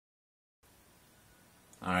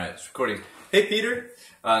All right, it's recording. Hey Peter,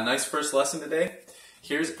 nice first lesson today.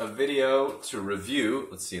 Here's a video to review.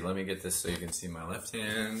 Let's see, let me get this so you can see my left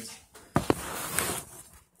hand.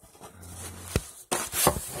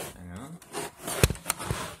 Hang on.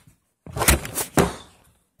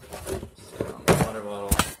 Sit on the water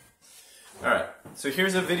bottle. All right, so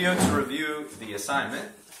here's a video to review the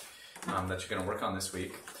assignment that you're going to work on this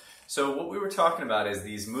week. So what we were talking about is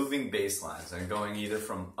these moving bass lines and going either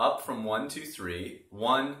from up from 1 to 3,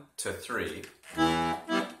 1 to 3.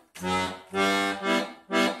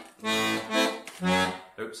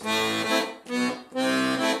 Oops.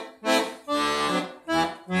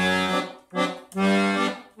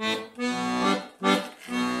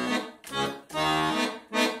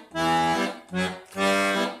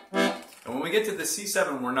 And when we get to the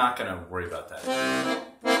C7, we're not going to worry about that.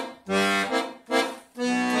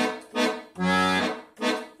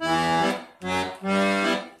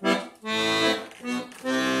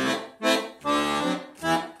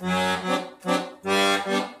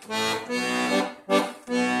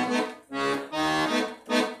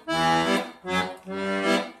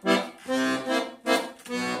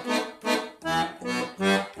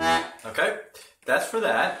 Okay, that's for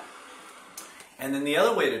that. And then the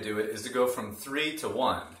other way to do it is to go from 3 to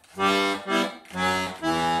 1.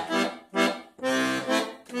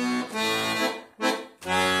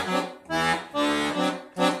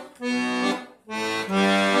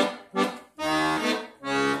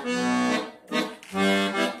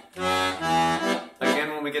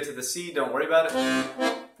 Again, when we get to the C, don't worry about it.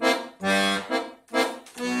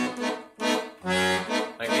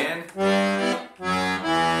 Again.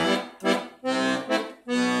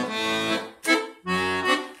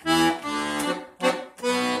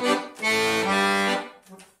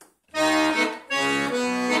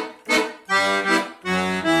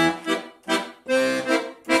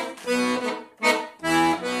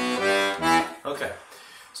 Okay,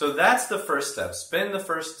 so that's the first step. Spend the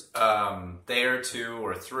first day or 2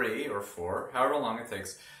 or 3 or 4, however long it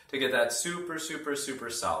takes, to get that super, super, super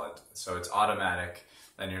solid. So it's automatic,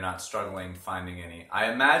 and you're not struggling finding any.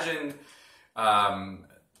 I imagine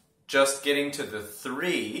just getting to the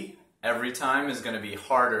 3 every time is going to be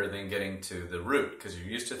harder than getting to the root, because you're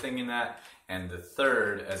used to thinking that, and the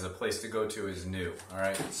third as a place to go to is new. All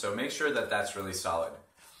right, so make sure that that's really solid.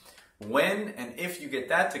 When and if you get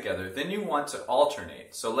that together, then you want to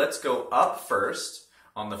alternate. So let's go up first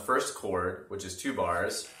on the first chord, which is 2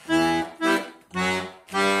 bars, and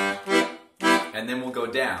then we'll go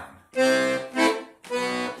down. And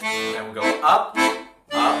we'll go up,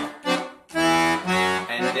 up,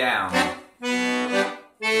 and down.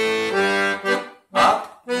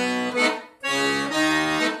 Up,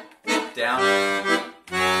 down,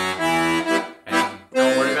 and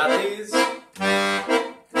don't worry about these.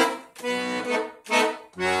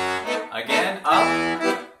 Again, up,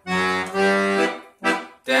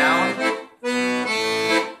 down,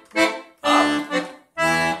 up.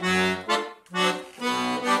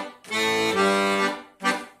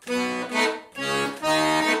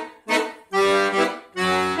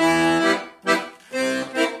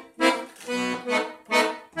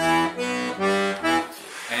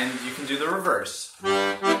 And you can do the reverse.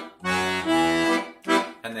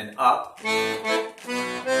 And then up,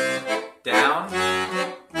 down,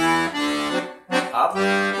 up,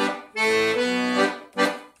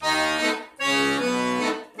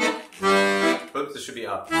 oops, this should be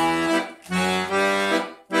up.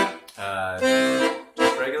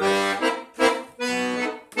 Just regular.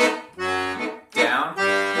 Down,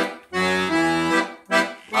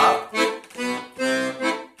 up,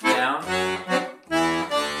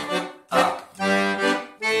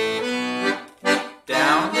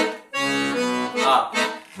 down, up,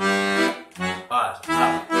 down, up, up.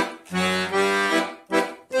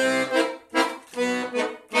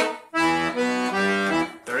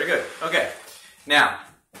 Very good. Okay. Now,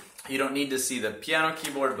 you don't need to see the piano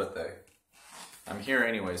keyboard, but I'm here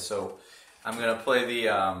anyway, so I'm gonna play the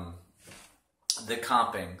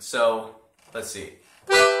comping. So let's see.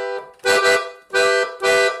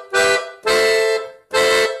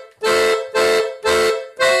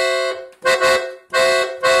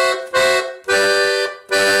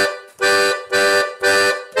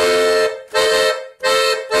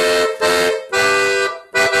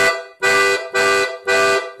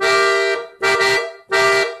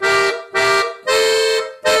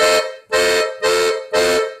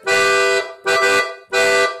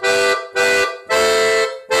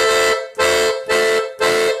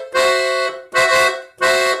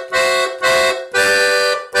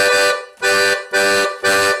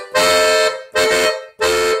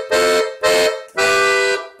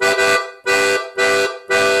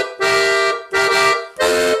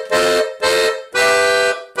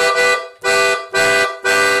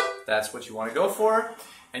 what you want to go for.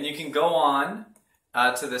 And you can go on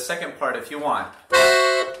to the second part if you want.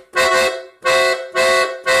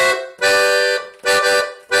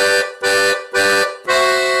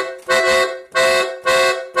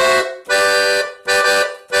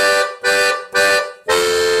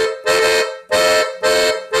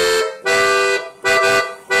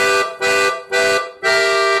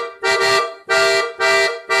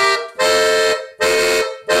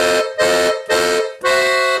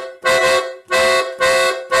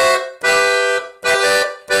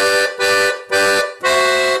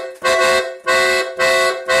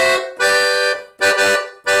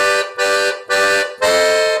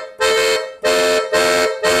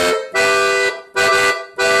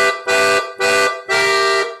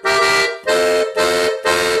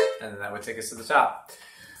 Take us to the top.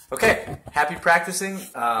 Okay, happy practicing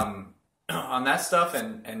on that stuff,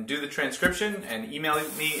 and do the transcription and email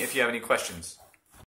me if you have any questions.